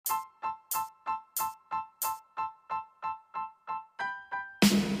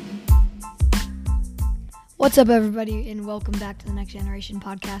What's up, everybody, and welcome back to the Next Generation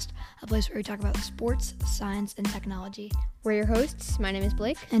podcast, a place where we talk about sports, science, and technology. We're your hosts. My name is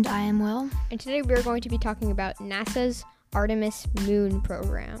Blake. And I am Will. And today we're going to be talking about NASA's Artemis moon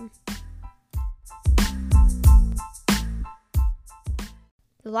program.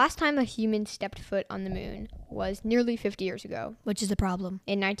 The last time a human stepped foot on the moon was nearly 50 years ago. Which is a problem.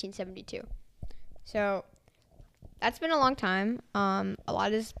 In 1972. So that's been a long time.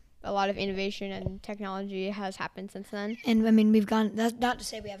 A lot of innovation and technology has happened since then. And, I mean, we've gone, that's not to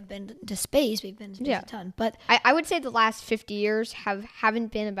say we haven't been to space. We've been to space a ton. But I would say the last 50 years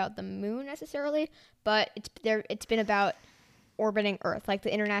haven't been about the moon necessarily, but it's been about orbiting Earth, like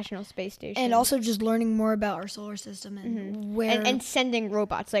the International Space Station. And also just learning more about our solar system and where... And sending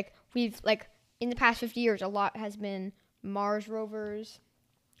robots. Like, in the past 50 years, a lot has been Mars rovers,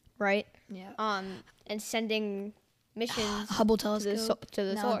 right? Yeah. And sending... missions Hubble telescope to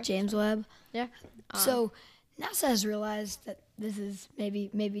the now solar James Webb. Yeah. So NASA has realized that this is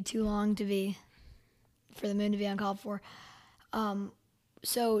maybe too long for the moon to be uncalled for.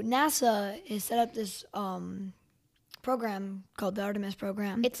 So NASA has set up this program called the Artemis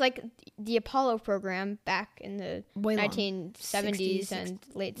program. It's like the Apollo program back in the 1970s and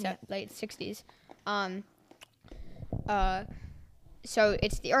late 60s. So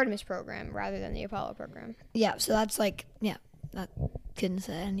it's the Artemis program rather than the Apollo program. Yeah, so that's that couldn't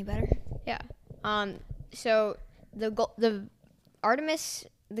say it any better. Yeah. So the goal of Artemis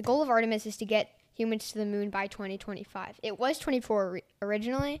is to get humans to the moon by 2025. It was 24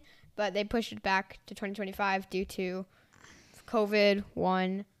 originally, but they pushed it back to 2025 due to COVID,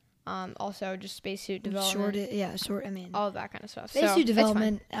 also just spacesuit development. All of that kind of stuff. Spacesuit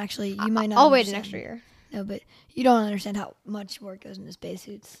development, actually, you might not I'll wait an extra year. No, but you don't understand how much work goes into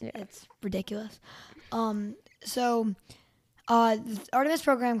spacesuits. Yeah. It's ridiculous. The Artemis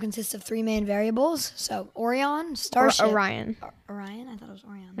program consists of three main variables. So Orion, Starship. Orion. Orion? I thought it was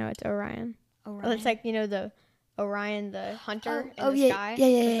Orion. No, it's Orion. Orion. Well, it's like, the Orion, the hunter in the sky.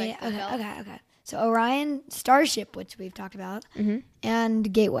 Yeah. Okay. So Orion, Starship, which we've talked about,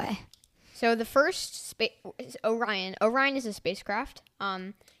 and Gateway. So the first Orion is a spacecraft.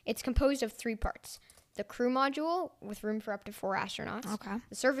 It's composed of three parts. The crew module, with room for up to 4 astronauts. Okay.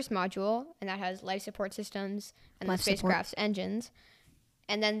 The service module, and that has life support systems and the spacecraft's engines.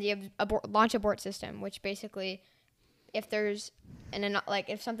 And then the launch abort system, which basically, if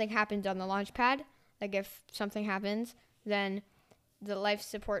something happens on the launch pad, if something happens, then the life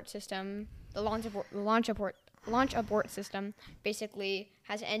support system, the launch abort system, basically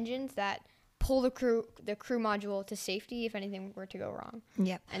has engines that pull the crew module to safety if anything were to go wrong.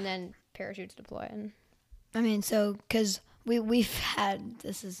 Yep. And then parachutes deploy. And because we've had,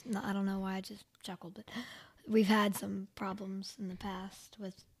 this is not, I don't know why I just chuckled, but we've had some problems in the past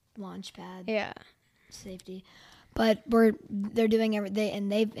with launch pad safety, but they're doing everything, and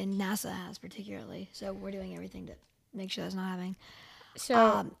NASA has particularly, so we're doing everything to make sure that's not happening.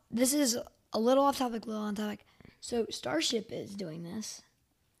 So this is a little off topic, a little on topic. So Starship is doing this.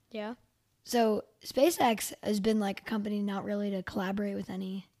 Yeah. So SpaceX has been a company not really to collaborate with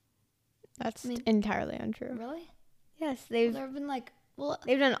any. That's entirely untrue. Really? Yes, they've been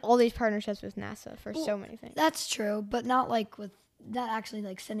they've done all these partnerships with NASA for so many things. That's true, but not not actually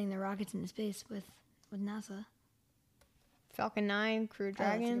sending their rockets into space with NASA. Falcon 9, Crew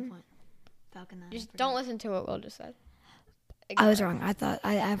Dragon. That's a good point. Falcon 9. Just don't listen to what Will just said. I was wrong. I thought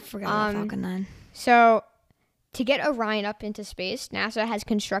I forgot about Falcon 9. So, to get Orion up into space, NASA has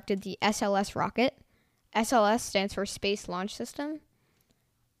constructed the SLS rocket. SLS stands for Space Launch System.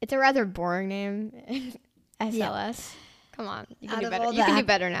 It's a rather boring name. SLS. Yeah. Come on. You can do better. You can do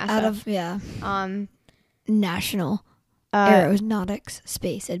better, NASA. National Aeronautics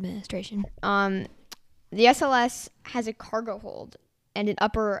Space Administration. The SLS has a cargo hold and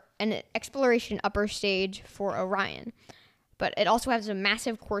an exploration upper stage for Orion. But it also has a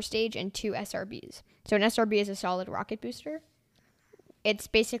massive core stage and 2 SRBs. So an SRB is a solid rocket booster. It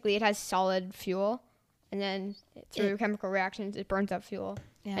has solid fuel, and then through chemical reactions, it burns up fuel,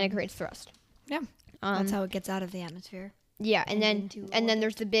 and it creates thrust. Yeah, that's how it gets out of the atmosphere. Yeah, and then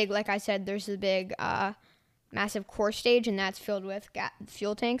there's the big, like I said, massive core stage, and that's filled with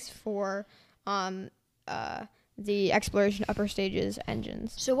fuel tanks for the exploration upper stages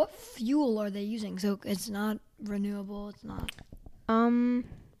engines. So what fuel are they using? So it's not renewable. It's not.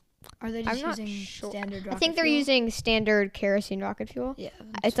 Are they just using standard rocket fuel? I think they're using standard kerosene rocket fuel. Yeah.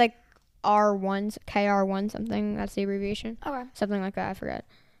 It's like R1, KR1 something. That's the abbreviation. Okay. Something like that. I forget.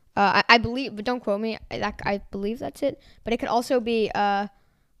 I believe, but don't quote me. I believe that's it. But it could also be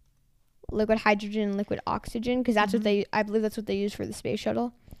liquid hydrogen, liquid oxygen, because that's what I believe that's what they use for the space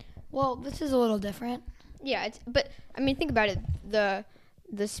shuttle. Well, this is a little different. Yeah, but I mean, think about it.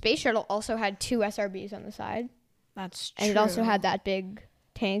 The space shuttle also had 2 SRBs on the side. That's true. And it also had that big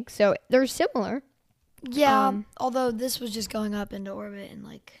tank, so they're similar. Yeah, although this was just going up into orbit in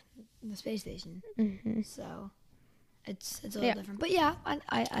like the space station, so it's a little different. But yeah,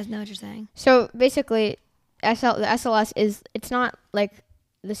 I know what you're saying. So basically, the SLS it's not like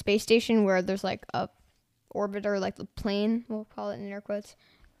the space station where there's like a orbiter, like the plane, we'll call it in air quotes,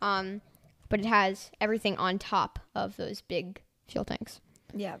 but it has everything on top of those big fuel tanks.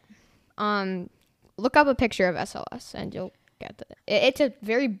 Yeah. Look up a picture of SLS and you'll get it. It's a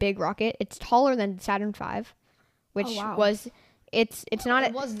very big rocket. It's taller than Saturn V, which was it's not.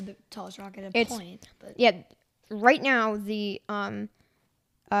 It was the tallest rocket at a point. But yeah, right now the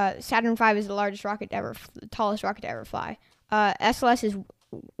Saturn V is the largest rocket ever, the tallest rocket to ever fly. SLS is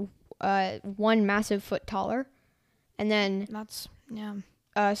 1 massive foot taller, and then that's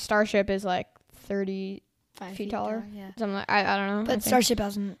Starship is like 35 feet taller. Yeah, something like, I don't know. But Starship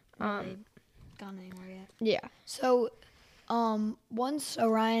hasn't really gone anywhere yet. Yeah. So, once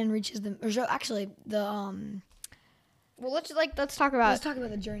Orion reaches well, let's talk about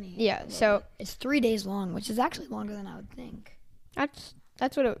the journey. Yeah. So it's 3 days long, which is actually longer than I would think. That's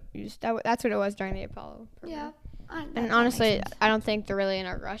what that's what it was during the Apollo program. Yeah. And honestly, I don't think they're really in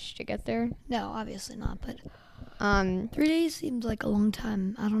a rush to get there. No, obviously not. But 3 days seems like a long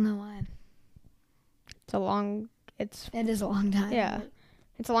time. I don't know why. It is a long time. Yeah.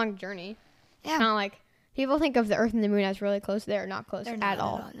 It's a long journey. Yeah. It's not like people think of the Earth and the Moon as really close. They're not close at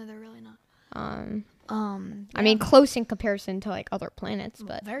all. No, they're really not. I mean, close in comparison to like other planets,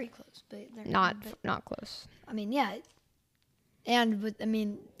 but very close. But they're not close. I mean, yeah. But I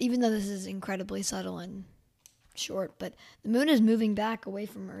mean, even though this is incredibly subtle and short, but the Moon is moving back away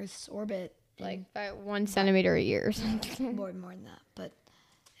from Earth's orbit, like by 1 centimeter a year. more than that, but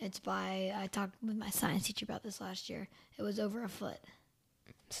it's I talked with my science teacher about this last year. It was over a foot.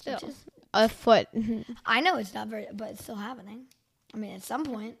 Still, a foot. I know it's not very, but it's still happening. I mean, at some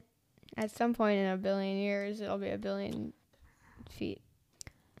point in a billion years, it'll be a billion feet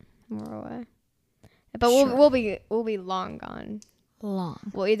more away. But we'll be long gone. Long.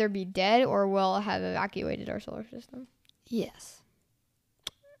 We'll either be dead or we'll have evacuated our solar system. Yes.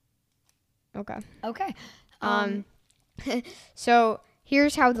 Okay. So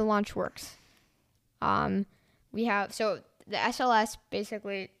here's how the launch works. The SLS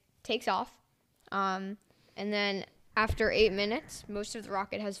basically takes off, and then after 8 minutes, most of the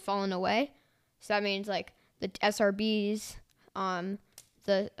rocket has fallen away. So that means like the SRBs,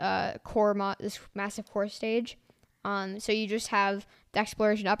 this massive core stage. So you just have the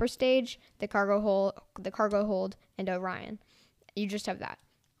exploration upper stage, the cargo hold, and Orion. You just have that.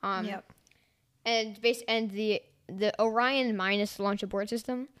 Yep. And the Orion minus the launch abort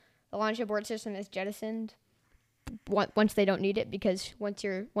system. The launch abort system is jettisoned once they don't need it, because once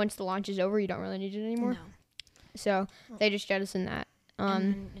the launch is over, you don't really need it anymore. No. So they just jettison that.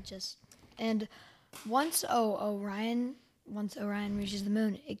 And once Orion reaches the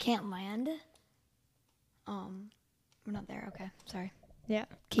Moon, it can't land. We're not there. Okay, sorry. Yeah.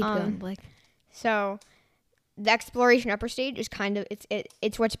 Keep going, Blake. So the exploration upper stage is kind of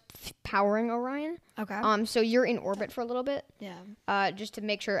it's what's powering Orion. Okay. So you're in orbit for a little bit. Yeah. Just to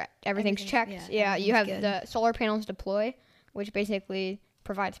make sure everything's checked. Yeah. You have the solar panels deploy, which basically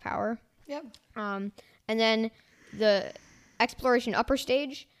provides power. Yep. And then the exploration upper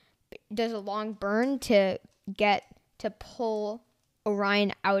stage does a long burn to pull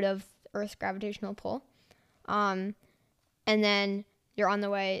Orion out of Earth's gravitational pull. And then you're on your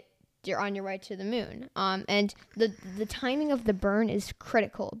way to the Moon. And the timing of the burn is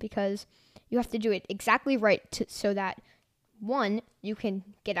critical, because you have to do it exactly right so that, one, you can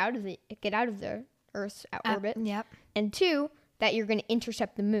get out of the Earth's orbit. Yep. And 2, that you're going to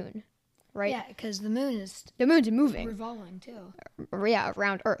intercept the Moon. Right? Yeah, because the moon's moving. Revolving too. Yeah,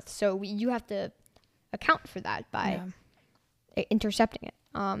 around Earth. So you have to account for that by intercepting it.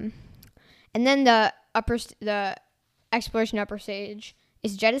 And then the exploration upper stage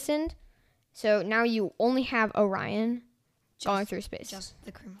is jettisoned. So now you only have Orion going through space. Just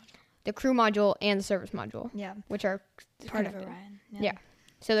the crew module. The crew module and the service module. Yeah. Which are part connected. of Orion. Yeah.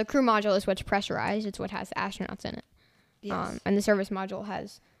 So the crew module is what's pressurized. It's what has the astronauts in it. Yes. And the service module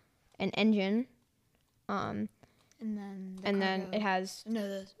has an engine. And then it has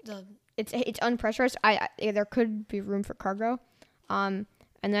the it's unpressurized. There could be room for cargo. And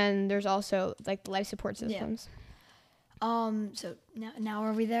then there's also like the life support systems. Yeah. So now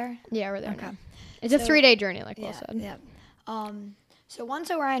are we there? Yeah, we're there. Okay. Now. It's a 3-day journey, like Will said. Yeah. So once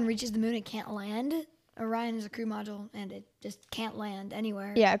Orion reaches the Moon, it can't land, Orion is a crew module, and it just can't land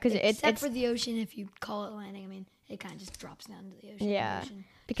anywhere. Yeah, because except for the ocean, if you call it landing. I mean, it kind of just drops down to the ocean. Yeah,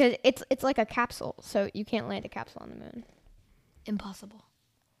 because it's like a capsule, so you can't land a capsule on the moon. Impossible.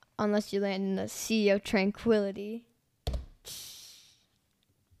 Unless you land in the Sea of Tranquility.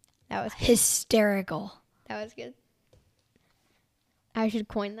 That was good. Hysterical. That was good. I should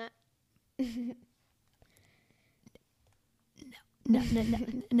coin that.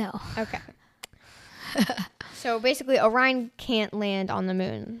 No. Okay. So basically, Orion can't land on the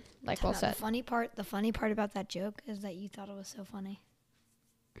moon, like Will said. The funny part about that joke is that you thought it was so funny.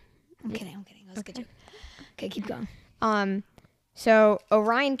 I'm kidding. It was a good joke. Okay, keep going. So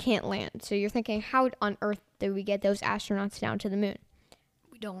Orion can't land. So you're thinking, how on Earth did we get those astronauts down to the moon?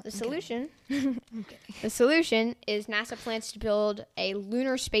 We don't. The solution is NASA plans to build a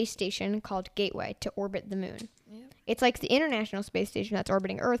lunar space station called Gateway to orbit the moon. Yeah. It's like the International Space Station that's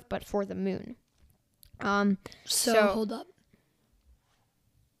orbiting Earth, but for the moon. So hold up.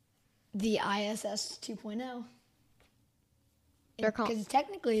 The ISS 2.0. Because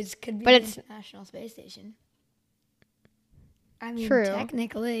technically it could be the International Space Station. I mean, true.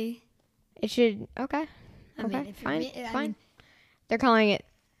 Technically. It should, okay. Fine. They're calling it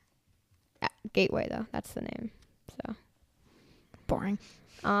Gateway, though. That's the name. So boring.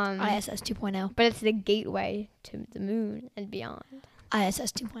 ISS 2.0. But it's the gateway to the moon and beyond.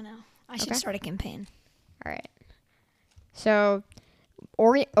 ISS 2.0. I should start a campaign. All right. So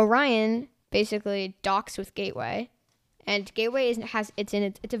Orion basically docks with Gateway, and Gateway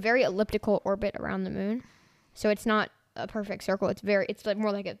it's a very elliptical orbit around the moon. So it's not a perfect circle. It's like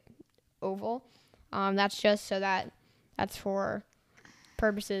more like an oval. That's just so that's for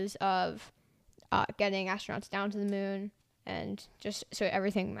purposes of getting astronauts down to the moon, and just so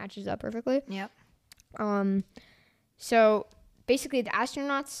everything matches up perfectly. Yep. So basically the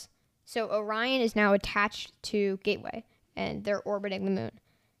astronauts, so Orion is now attached to Gateway, and they're orbiting the moon.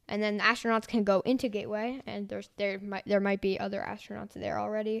 And then the astronauts can go into Gateway, and there might be other astronauts there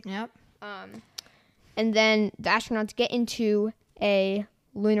already. Yep. And then the astronauts get into a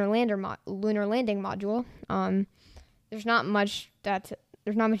lunar landing module. There's not much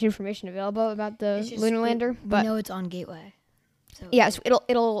information available about the lunar lander, but we know it's on Gateway. So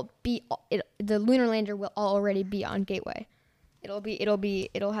so the lunar lander will already be on Gateway.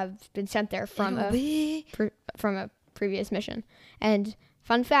 It'll have been sent there from a previous mission. And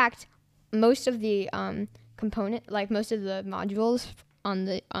fun fact, most of the most of the modules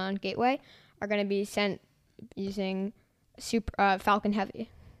on Gateway are going to be sent using Falcon Heavy.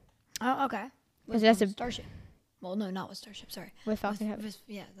 Oh, okay. Because that's a Starship. Well, no, not with Starship. Sorry. With Falcon Heavy.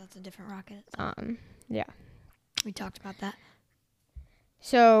 Yeah, that's a different rocket. Yeah. We talked about that.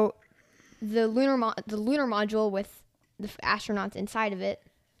 So, the lunar module with the astronauts inside of it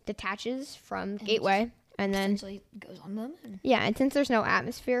detaches from Gateway, and then essentially goes on the moon. Yeah, and since there's no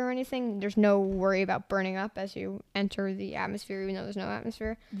atmosphere or anything, there's no worry about burning up as you enter the atmosphere, even though there's no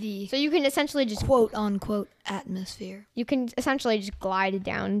atmosphere. So you can essentially just quote unquote atmosphere. You can essentially just glide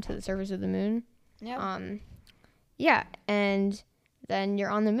down to the surface of the moon. Yeah. Yeah, and then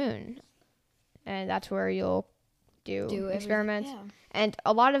you're on the moon, and that's where you'll do experiments. Yeah. And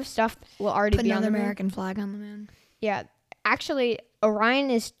a lot of stuff will already be on the moon. Put another American flag on the moon. Yeah. Actually, the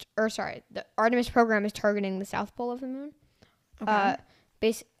Artemis program is targeting the South Pole of the moon. Okay.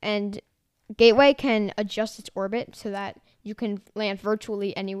 And Gateway can adjust its orbit so that you can land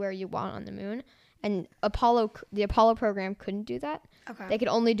virtually anywhere you want on the moon. And the Apollo program couldn't do that. Okay. They could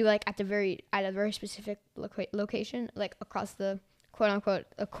only do at a very specific location, like across the quote unquote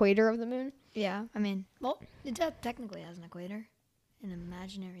equator of the moon. Yeah. I mean, it technically has an equator, an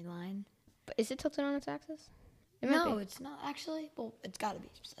imaginary line. But is it tilted on its axis? No, it's not actually. Well, it's got to be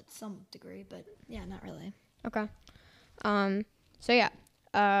at some degree, but yeah, not really. Okay. So yeah.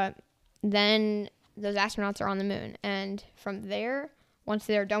 Then those astronauts are on the moon, and from there, once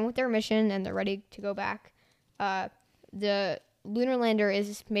they're done with their mission and they're ready to go back, the lunar lander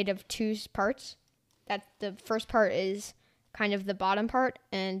is made of two parts. That the first part is kind of the bottom part,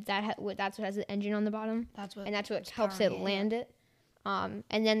 and that's what has the engine on the bottom. That's what helps it land it. And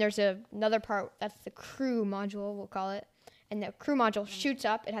then there's another part, that's the crew module, we'll call it. And the crew module shoots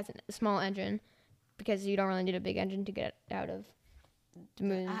up. It has a small engine because you don't really need a big engine to get out of the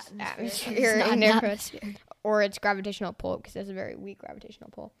moon's atmosphere. Or its gravitational pull, because there's a very weak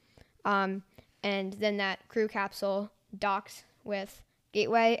gravitational pull. And then that crew capsule docks with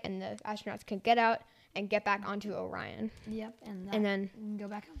Gateway, and the astronauts can get out and get back onto Orion. Yep, and then go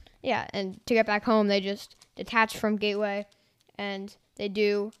back home. Yeah, and to get back home, they just detach from Gateway. And they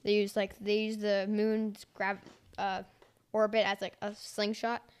use the moon's orbit as like a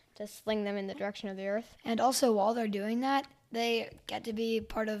slingshot to sling them in the direction of the Earth. And also, while they're doing that, they get to be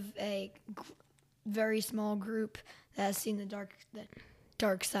part of a very small group that has seen the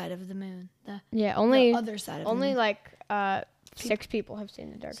dark side of the moon. The other side of the moon. Only like 6 people have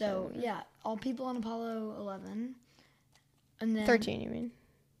seen the dark side of the moon. So, yeah, all people on Apollo 11. And then 13, you mean?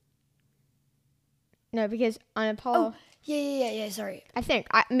 No, because on Apollo... Oh, yeah, sorry. I think.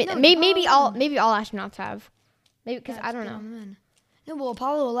 Maybe all astronauts have. Maybe, because I don't know. No, well,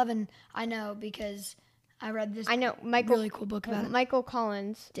 Apollo 11, I know because I read this really cool book about it. Michael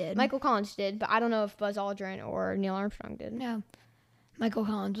Collins did, but I don't know if Buzz Aldrin or Neil Armstrong did. No. Michael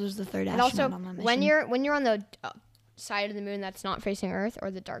Collins was the third astronaut on that mission. when you're on the side of the moon that's not facing Earth,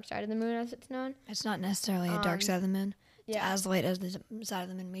 or the dark side of the moon as it's known. It's not necessarily a dark side of the moon. It's as light as the side of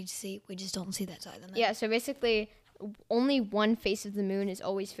the moon we see. We just don't see that side of the moon. Yeah, so basically only one face of the moon is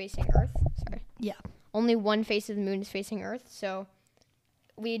always facing Earth. Sorry. Yeah. Only one face of the moon is facing Earth, so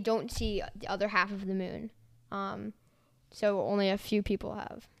we don't see the other half of the moon. So only a few people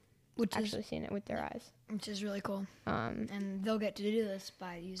have actually seen it with their eyes. Which is really cool. And they'll get to do this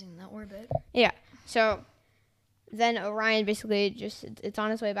by using the orbit. Yeah. So then Orion basically it's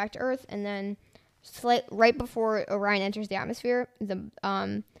on its way back to Earth, and then right before Orion enters the atmosphere,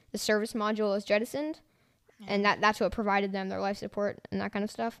 the service module is jettisoned, and that's what provided them their life support and that kind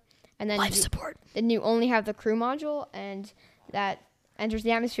of stuff. And then Then you only have the crew module, and that enters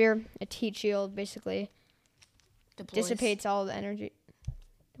the atmosphere. Its heat shield basically dissipates all the energy.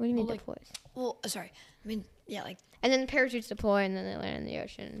 What do you mean deploys? Well, sorry. I mean, yeah, like. And then the parachutes deploy, and then they land in the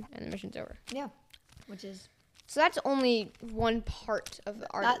ocean, and the mission's over. Yeah, which is. So that's only one part of the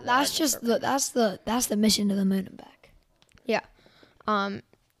art. That's the mission to the moon and back. Yeah, in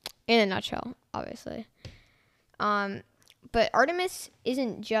a nutshell, obviously. But Artemis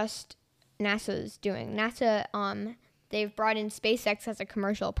isn't just NASA's doing. NASA, they've brought in SpaceX as a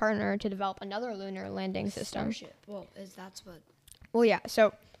commercial partner to develop another lunar landing system. Starship. Well, that's what. Well, yeah.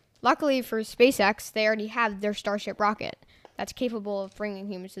 So, luckily for SpaceX, they already have their Starship rocket that's capable of bringing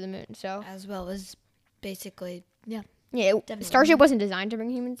humans to the moon. So, as well as basically, yeah. Yeah, Starship wasn't designed to bring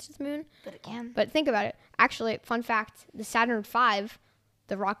humans to the moon. But it can. But think about it. Actually, fun fact, the Saturn V,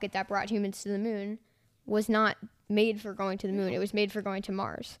 the rocket that brought humans to the moon, was not made for going to the moon. It was made for going to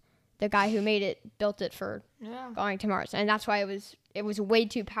Mars. The guy who made it built it for going to Mars, and that's why it was way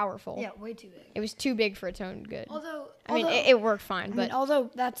too powerful. Yeah, way too big. It was too big for its own good. I mean, it worked fine, but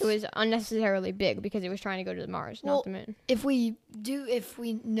it was unnecessarily big because it was trying to go to Mars, not the moon. If we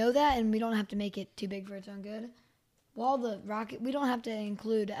know that, and we don't have to make it too big for its own good, while the rocket, we don't have to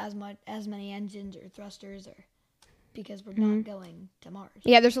include as many engines or thrusters because we're not going to Mars.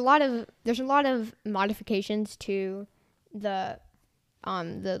 Yeah, there's a lot of modifications to the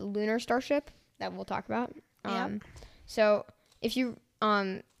lunar Starship that we'll talk about. So if you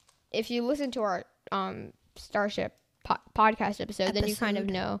listen to our Starship podcast episode, then you kind of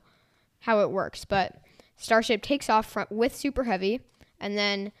know how it works. But Starship takes off with Super Heavy, and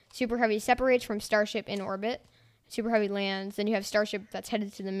then Super Heavy separates from Starship in orbit. Super Heavy lands, then you have Starship that's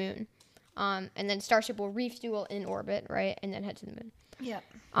headed to the moon. And then Starship will refuel in orbit, right, and then head to the moon. Yeah.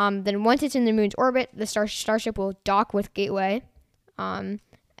 Then once it's in the moon's orbit, the Starship will dock with Gateway, and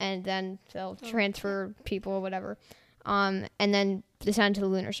then they'll transfer people, whatever, and then descend to the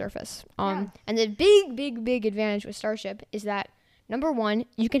lunar surface. And the big advantage with Starship is that, number one,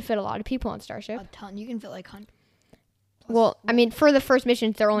 you can fit a lot of people on Starship. A ton. You can fit like 100. Well, I mean, for the first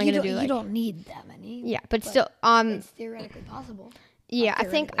missions, they're only going to do you don't need that many. Yeah, but still, it's theoretically possible. Yeah, I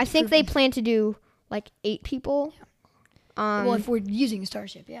think they plan to do like 8 people. Yeah. Well, if we're using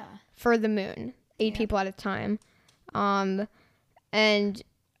Starship, yeah. For the moon, 8 people at a time, and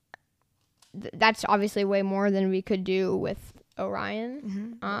that's obviously way more than we could do with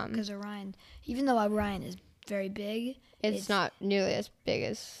Orion. Because Orion, even though Orion is very big, it's not nearly as big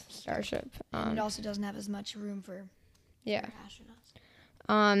as Starship. And it also doesn't have as much room for astronauts.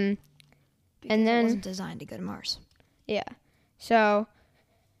 And then it wasn't designed to go to Mars. Yeah. So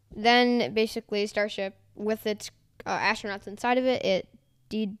then basically Starship, with its astronauts inside of it, it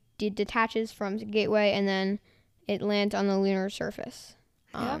detaches from the Gateway, and then it lands on the lunar surface.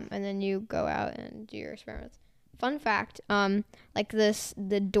 And then you go out and do your experiments. Fun fact, like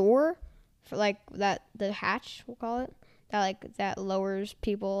the door for like that, the hatch, we'll call it, that lowers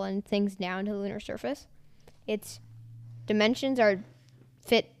people and things down to the lunar surface. Its dimensions are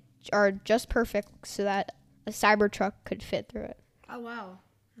just perfect so that a Cybertruck could fit through it. Oh wow,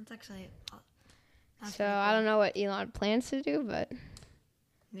 that's actually. So I don't know what Elon plans to do, but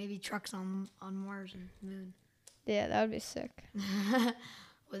maybe trucks on Mars and the moon. Yeah, that would be sick.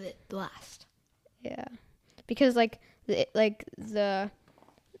 With it blast. Yeah, because the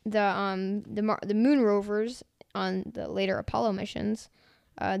the moon rovers on the later Apollo missions,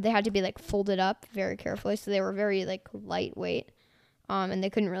 they had to be like folded up very carefully, so they were very like lightweight, and they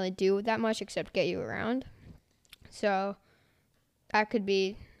couldn't really do that much except get you around. So that could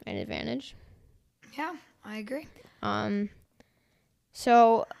be an advantage. Yeah, I agree.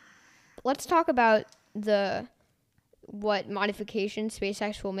 So let's talk about what modifications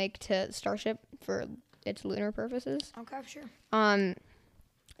SpaceX will make to Starship for its lunar purposes. Okay, sure.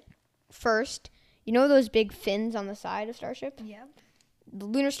 First, you know those big fins on the side of Starship? Yeah. The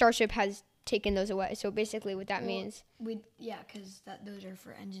lunar Starship has taken those away. So basically what that means... because those are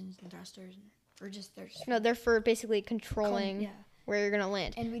for engines and thrusters. Or just No, they're for basically controlling where you're going to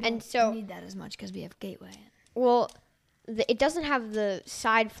land. And we don't need that as much because we have Gateway. Well, it doesn't have the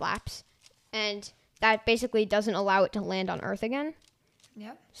side flaps, and that basically doesn't allow it to land on Earth again.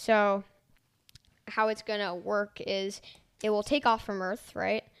 Yep. So how it's going to work is it will take off from Earth,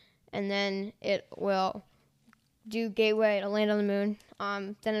 right? And then it will do Gateway, it'll land on the moon.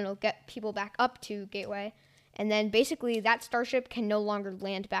 Then it'll get people back up to Gateway. And then basically that Starship can no longer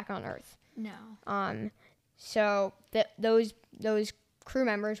land back on Earth. No. So those crew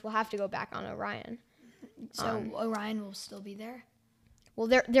members will have to go back on Orion. So Orion will still be there? Well,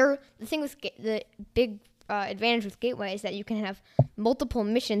 the thing with the big advantage with Gateway is that you can have multiple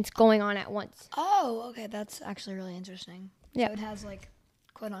missions going on at once. Oh, okay. That's actually really interesting. Yeah. So it has like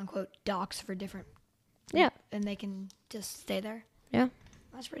quote unquote docks for different. Yeah. And they can just stay there. Yeah.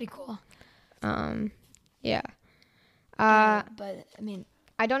 That's pretty cool. Yeah. But I mean,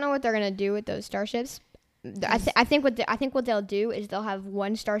 I don't know what they're gonna do with those starships. I think what they'll do is they'll have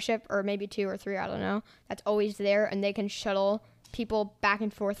one starship or maybe 2 or 3, I don't know, that's always there, and they can shuttle people back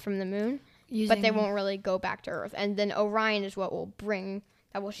and forth from the moon, but they won't really go back to Earth. And then Orion is what will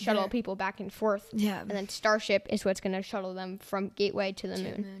shuttle people back and forth. Yeah. And then Starship is what's going to shuttle them from Gateway to the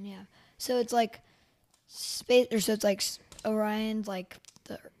moon. Yeah. So it's like space, or so it's like Orion's like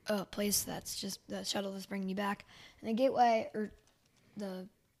the place that's just the shuttle that's bringing you back, and the Gateway or the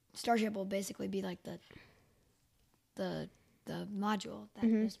Starship will basically be like the module that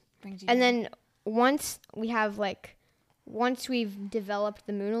just brings you and down. then once we've developed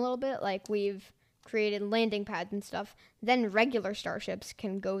the moon a little bit, like we've created landing pads and stuff, then regular starships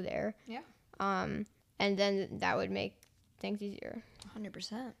can go there. Yeah. And then that would make things easier.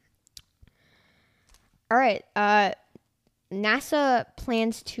 100%. All right. NASA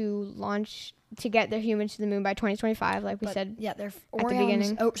plans to get their humans to the moon by 2025, like we said. Yeah, they're at the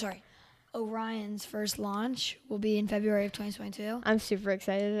beginning. Orion's first launch will be in February of 2022. I'm super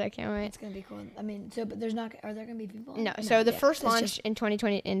excited. I can't wait. It's gonna be cool. I mean, but are there gonna be people? No. So the first launch in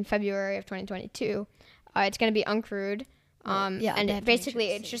February of 2022, it's gonna be uncrewed. And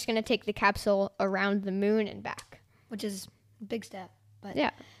it's just gonna take the capsule around the moon and back, which is a big step. But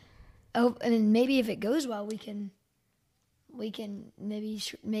yeah. Oh, and maybe if it goes well, we can maybe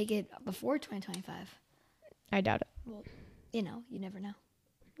make it before 2025. I doubt it. Well, you never know.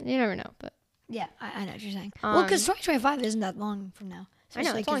 You never know, but yeah, I know what you're saying. Well, because 2025 isn't that long from now. I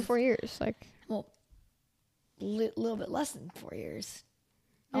know, it's only 4 years. Little bit less than 4 years,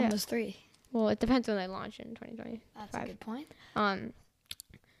 almost 3. Well, it depends when they launch in 2025. That's a good point.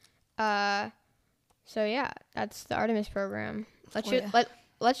 So yeah, that's the Artemis program.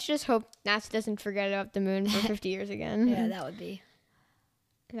 Let's just hope NASA doesn't forget about the moon for 50 years again. Yeah, that would be.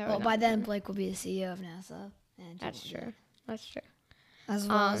 By then Blake will be the CEO of NASA. And that's true. That's true. As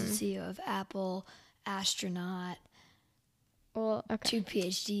well as the CEO of Apple, astronaut. Well, okay. 2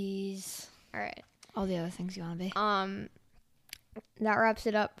 PhDs. All right. All the other things you want to be. That wraps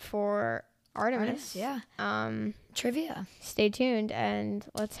it up for Artemis. Yeah. Trivia. Stay tuned and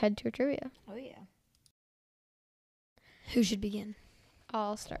let's head to a trivia. Oh yeah. Who should begin?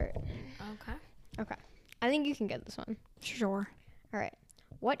 I'll start. Okay. I think you can get this one. Sure. All right.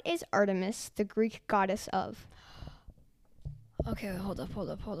 What is Artemis, the Greek goddess of? Okay, hold up.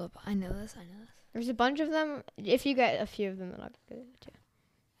 I know this. There's a bunch of them. If you get a few of them, then I'll get it too.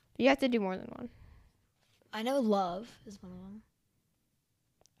 You have to do more than one. I know love is one of them.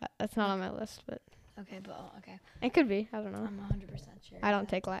 That's not on my list, but... Okay, okay. It could be. I don't know. I'm 100% sure. I don't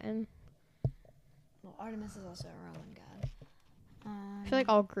take Latin. Well, Artemis is also a Roman god. I feel like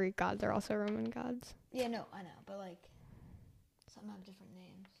all Greek gods are also Roman gods. Yeah, no, I know. But, some have different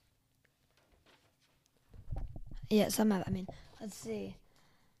names. Yeah, some have. Let's see.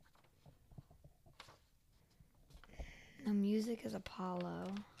 No, music is Apollo.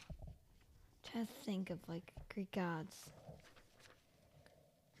 I'm trying to think of, Greek gods.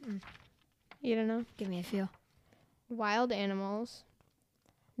 You don't know? Give me a few. Wild animals.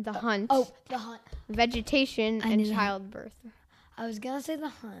 The hunt. Oh, the hunt. Vegetation and childbirth. I was gonna say The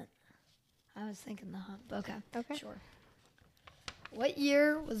Hunt. I was thinking The Hunt. But okay. Sure. What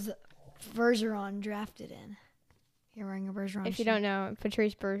year was Bergeron drafted in? You're wearing a Bergeron If you don't know,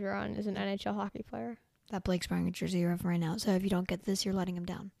 Patrice Bergeron is an NHL hockey player. That Blake's wearing a jersey of right now. So if you don't get this, you're letting him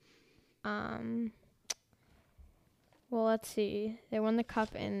down. Well, let's see. They won the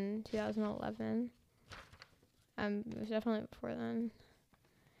cup in 2011. It was definitely before then.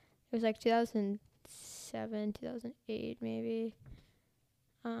 It was like 2007, 2008, maybe.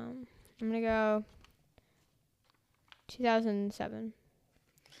 I'm gonna go 2007.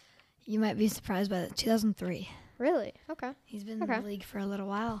 You might be surprised by that. 2003. Really? Okay. He's been in the league for a little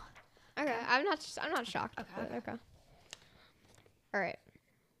while. Okay. I'm not shocked. Okay. All right.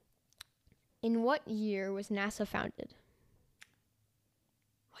 In what year was NASA founded?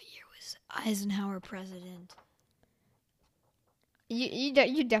 What year was Eisenhower president? You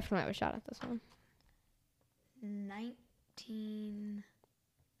definitely have a shot at this one.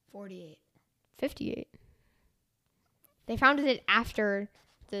 1948. 58. They founded it after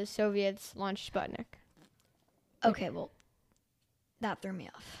the Soviets launched Sputnik. Okay, well, that threw me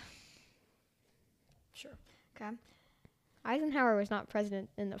off. Sure. Okay. Eisenhower was not president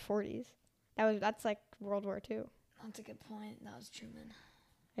in the 40s. That's like World War II. That's a good point. That was Truman.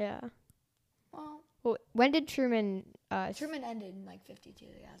 Yeah. Well, when did Truman... Truman ended in like 52.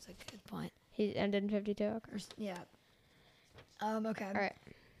 Yeah, that's a good point. He ended in 52? Okay. Yeah. Okay. All right.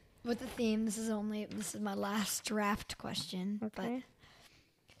 With the theme, this is my last draft question. Okay. But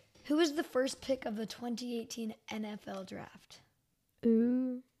who was the first pick of the 2018 NFL draft?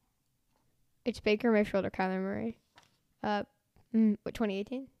 Ooh. It's Baker Mayfield or Kyler Murray. What,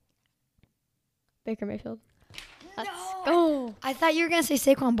 2018? Baker Mayfield. Let's go. I thought you were going to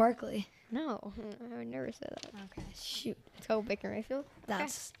say Saquon Barkley. No, I would never say that. Okay, shoot. Let's go Baker Mayfield.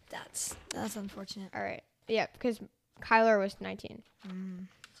 That's unfortunate. All right. Yeah, because Kyler was 19.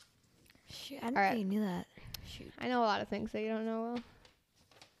 Shoot, I didn't think you knew that. Shoot. I know a lot of things that you don't know well.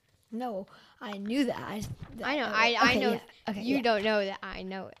 No, I knew that. I know. Okay, I know. Yeah. Okay, you don't know that I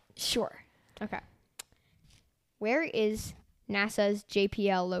know it. Sure. Okay. Where is NASA's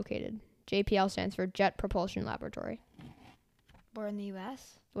JPL located? JPL stands for Jet Propulsion Laboratory. We're in the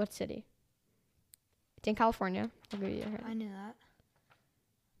U.S.? What city? It's in California. I'll give you a hint. I knew that.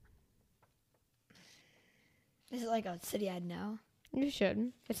 Is it like a city I'd know? You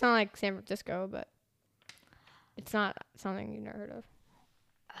should. It's not like San Francisco, but it's not something you've never heard of.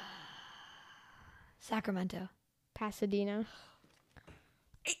 Sacramento. Pasadena.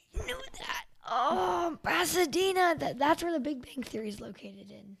 I knew that. Oh, Pasadena. That's where the Big Bang Theory is located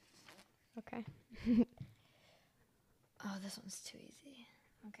in. Okay. Oh, this one's too easy.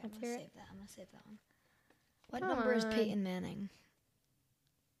 Okay, Let's I'm going hear to it. save that. I'm going to save that one. What number is Peyton Manning?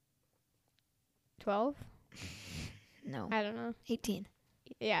 12? No. I don't know. 18.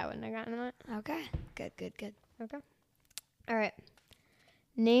 Yeah, I wouldn't have gotten that. Okay. Good. Okay. All right.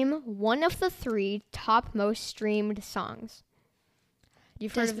 Name one of the 3 top most streamed songs.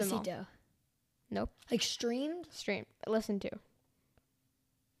 You've heard of them all. Despacito. Nope. Like streamed? Streamed. Listen to.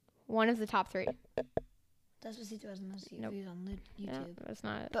 One of the top 3. Despacito has the most views on YouTube. No, that's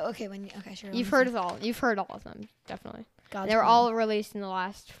not it. But okay, sure. You've heard of all. You've heard all of them, definitely. God's They were Plan. all released in the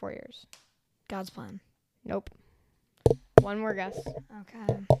last 4 years. God's Plan. Nope. One more guess. Okay.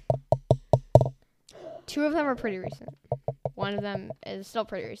 2 of them are pretty recent. One of them is still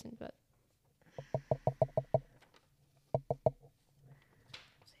pretty recent, but. Let's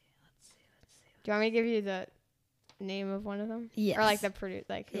see. Do you want me to give you the name of one of them? Yes. Or like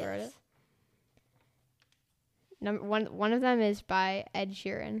who wrote it? One of them is by Ed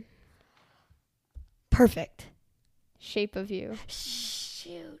Sheeran. Perfect. Shape of You.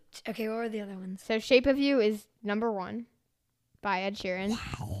 Shoot. Okay, what were the other ones? So Shape of You is number 1 by Ed Sheeran.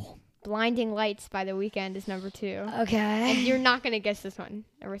 Wow. Blinding Lights by The Weeknd is number 2. Okay. And you're not going to guess this one,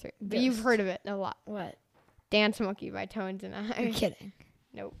 number 3. But you've heard of it a lot. What? Dance Monkey by Tones and I. You're kidding.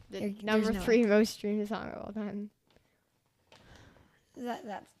 Nope. The number 3 most streamed song of all time.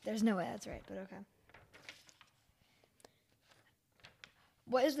 There's no way that's right, but okay.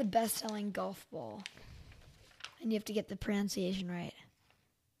 What is the best-selling golf ball? And you have to get the pronunciation right.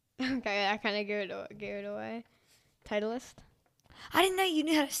 Okay, I kind of gave it away. Titleist? I didn't know you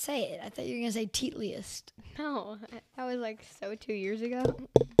knew how to say it. I thought you were going to say Teatliest. No, that was like 2 years ago.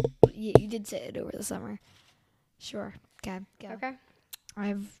 You did say it over the summer. Sure. Okay, go. Okay.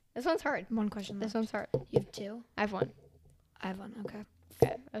 This one's hard. One question left. This one's hard. You have 2? I have 1. I have 1, okay.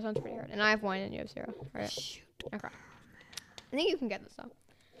 Okay, this one's pretty hard. And I have 1 and you have 0. Right? Shoot. Okay. I think you can get this though.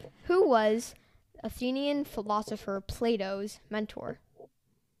 Who was Athenian philosopher Plato's mentor?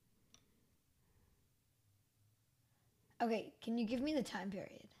 Okay, can you give me the time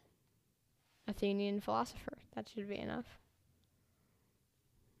period? Athenian philosopher. That should be enough.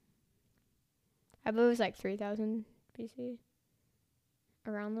 I believe it was like 3000 BC.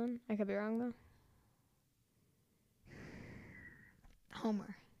 Around then. I could be wrong, though.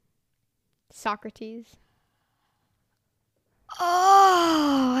 Homer. Socrates.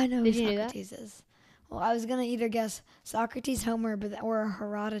 Oh, I know Did who you Socrates is. Well, I was going to either guess Socrates, Homer, or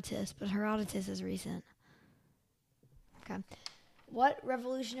Herodotus, but Herodotus is recent. Okay. What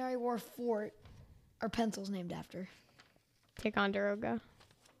Revolutionary War fort are pencils named after? Ticonderoga.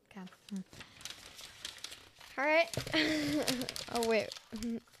 Okay. All right. Oh, wait.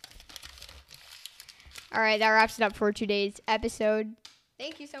 All right, that wraps it up for today's episode.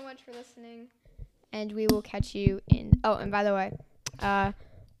 Thank you so much for listening. And we will catch you in... Oh, and by the way,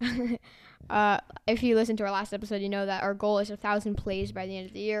 if you listened to our last episode, you know that our goal is 1,000 plays by the end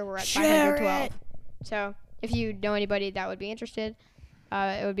of the year. We're at 512. So if you know anybody that would be interested,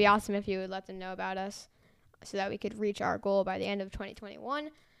 it would be awesome if you would let them know about us so that we could reach our goal by the end of 2021.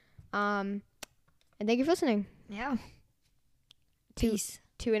 And thank you for listening. Yeah. Peace.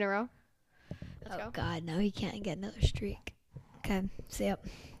 2 in a row. Let's go. God, no, he can't get another streak. Okay, see ya.